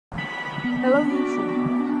Hello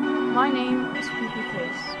YouTube, my name is Creepy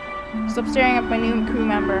Face. Stop staring at my new crew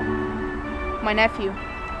member, my nephew.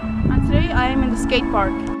 And today I am in the skate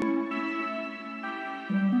park.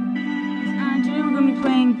 And today we're going to be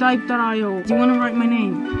playing Dipe.io. Do you want to write my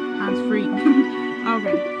name? Hands free.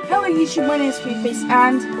 Okay. Hello YouTube, my name is Creepy Face,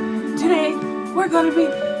 and today we're going to be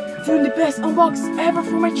doing the best unboxing ever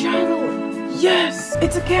for my channel. Yes!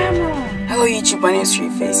 It's a camera! Hello YouTube, my name is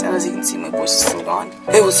Face, and as you can see my voice is still gone.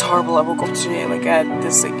 It was horrible. I woke up today like I had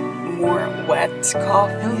this more wet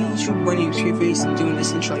cough. Hello YouTube, my name is Face. I'm doing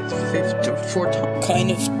this intro like the 5th or 4th time.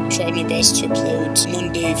 Kind of tried my best to upload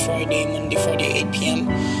Monday, Friday 8 PM.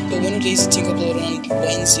 But one of these I think I uploaded on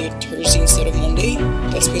Wednesday or Thursday instead of Monday.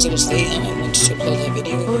 That's because I was late and I wanted to upload that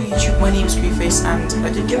video. Hello YouTube, my name is Face, and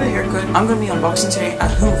I did get a haircut. I'm going to be unboxing today a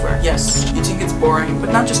Hoover. Yes, you think it's boring,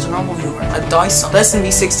 but not just a normal Hoover. A Dyson. Less than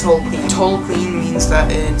V6 Total Clean. Total Clean means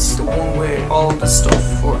that it's the one with all the stuff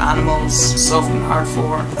for animals, soft and hard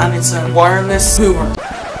for, and it's a wireless Hoover.